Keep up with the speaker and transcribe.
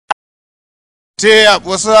T.I.P,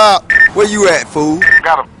 what's up? Where you at, fool?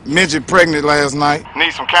 Got a midget pregnant last night.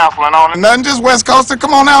 Need some counseling on it. Nothing, just West Coaster.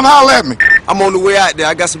 Come on out and holler at me. I'm on the way out there.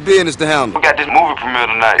 I got some business to handle. We got this movie premiere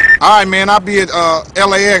tonight. All right, man. I'll be at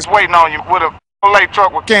LAX Waiting on you with a late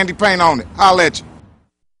truck with candy paint on it. Holler at you.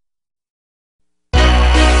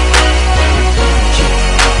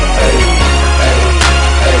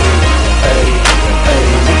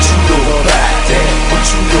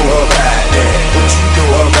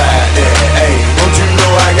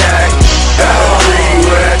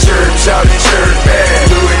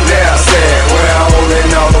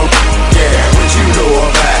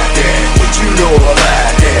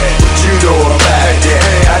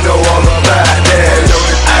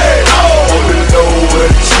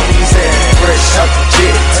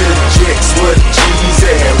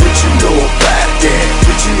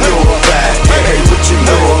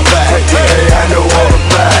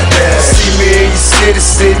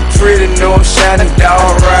 City pretty, know I'm shining,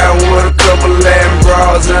 dog. Riding with a couple Latin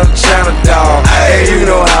bras and a China dog. Hey, you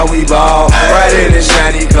know how we ball. Right in the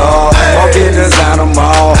shiny car. Walk in the designer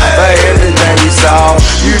mall. For everything we saw.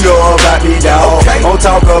 You know about me, dog. Don't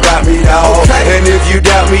talk about me, dog. And if you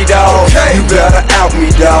doubt me, dog, you better out me,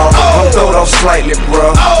 dog. I'm throwed off slightly,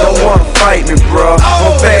 bro. Don't wanna fight me, bro.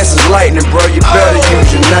 I'm fast as lightning, bro. You better use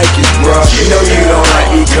your Nikes, bro. You know you don't like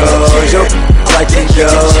me, cuz your like it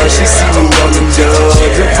does. She see me on the judge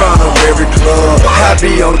in front of every club. I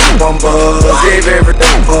be on the buzz, gave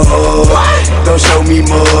everything for her. Don't show me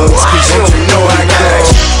mugs, cause you know I got it.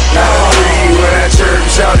 Now I'm free when I chirp,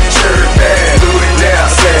 shout the chirp back. Do it now,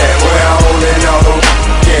 sad, where I'm holding on.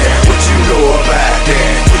 Yeah, what you know about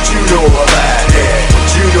that? What you know about that? What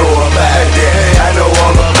you know about that? I know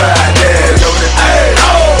all about that.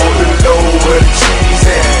 On the low where the cheese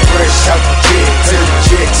at. Fresh out the kid to the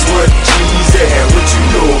chicks where the cheese at. What you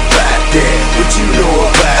know about that? What you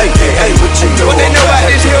know about that? Hey, what you know about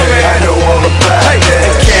that? I know all about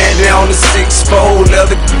that. Candy on the 6-fold,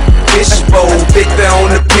 leather fishbowl. Victor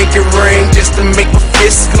on the pinky ring just to make my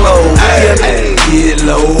fist glow. Yeah, get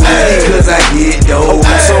low, cause I get dough.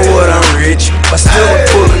 So what, I'm rich, but still I'm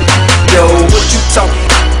pulling dough. What you talking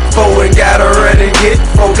for and gotta run and hit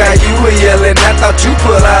folk? How you were yelling, I thought you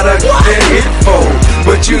pull out a and hit folk.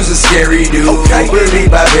 But you's a scary dude,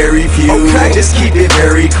 believed by very few. Just keep it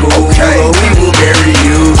very cool, or we will bury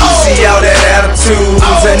you. See all that attitude's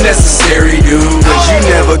unnecessary, dude. Cause you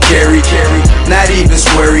never carry, not even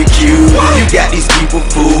sweary cute. You got these people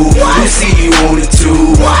fooled, who see you on it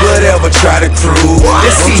too. Whatever try to crew,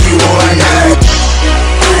 they see you on the new.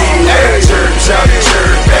 Church, out the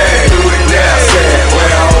church bag, do it now, sad,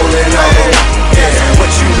 where I'm holding on. Yeah,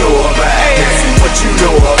 what you know about that? What you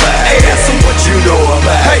know about that? What you know about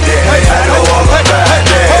that? I know all about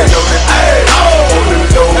that. On the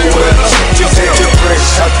low where the cheese at.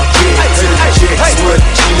 Fresh out the kid to the chicks where the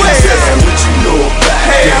cheese at. What you know about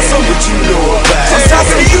that? What you know about that?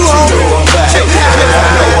 What you know about that? I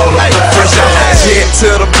know all about that. Fresh out the jet to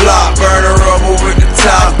the block, burn a rubber with the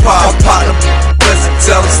top pop, pop the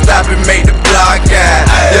tell them stop and make the block out.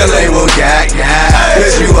 Your label got,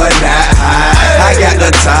 cause you are not high. I got the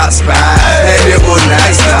top spot, and it will not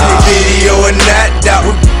stop. Video and that dot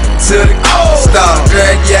to the stop.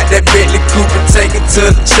 Drag out that Bentley Cooper, take it to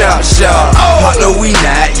the chop shop. Partner, we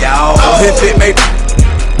not, y'all. If it may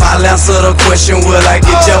I'll answer the question, will I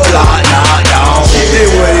get your block knocked off? It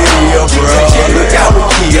what it is, bro. Look out the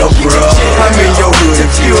kill, bro. I'm in your hood.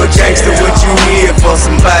 If you a gangster, what you here for?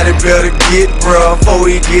 Somebody better get, bro, before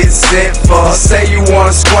he get set for. Say you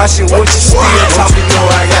wanna squash it, what you still talking? Know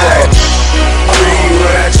I got it. Free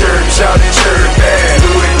when I church, shout the church back.